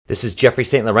This is Jeffrey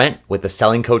St. Laurent with the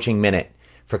Selling Coaching Minute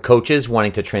for coaches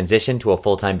wanting to transition to a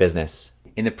full-time business.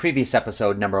 In the previous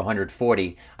episode, number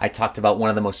 140, I talked about one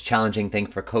of the most challenging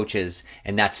things for coaches,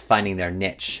 and that's finding their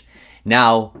niche.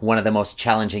 Now, one of the most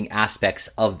challenging aspects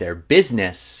of their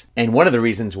business, and one of the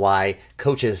reasons why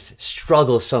coaches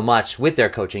struggle so much with their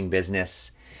coaching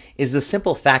business, is the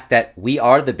simple fact that we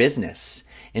are the business.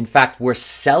 In fact, we're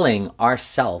selling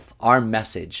ourself, our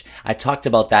message. I talked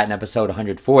about that in episode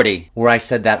 140, where I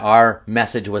said that our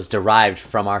message was derived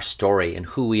from our story and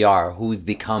who we are, who we've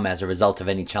become as a result of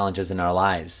any challenges in our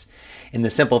lives. And the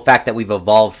simple fact that we've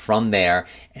evolved from there,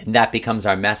 and that becomes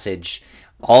our message,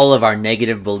 all of our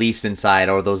negative beliefs inside,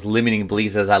 or those limiting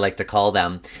beliefs as I like to call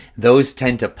them, those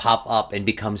tend to pop up and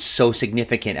become so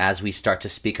significant as we start to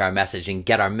speak our message and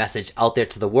get our message out there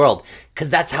to the world. Because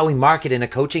that's how we market in a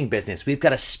coaching business. We've got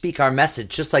to speak our message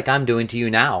just like I'm doing to you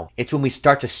now. It's when we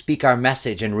start to speak our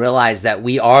message and realize that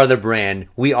we are the brand,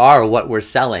 we are what we're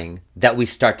selling, that we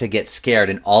start to get scared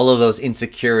and all of those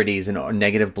insecurities and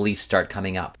negative beliefs start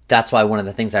coming up. That's why one of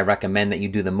the things I recommend that you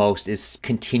do the most is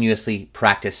continuously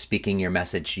practice speaking your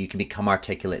message so you can become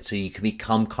articulate, so you can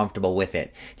become comfortable with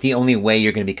it. The only way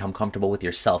you're going to become comfortable with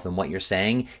yourself and what you're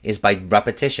saying is by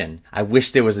repetition. I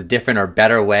wish there was a different or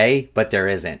better way, but there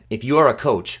isn't. If you are a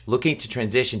coach looking to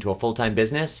transition to a full-time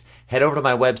business, head over to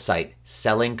my website,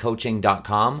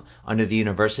 sellingcoaching.com, under the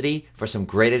university for some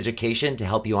great education to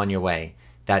help you on your way.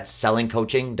 That's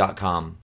sellingcoaching.com.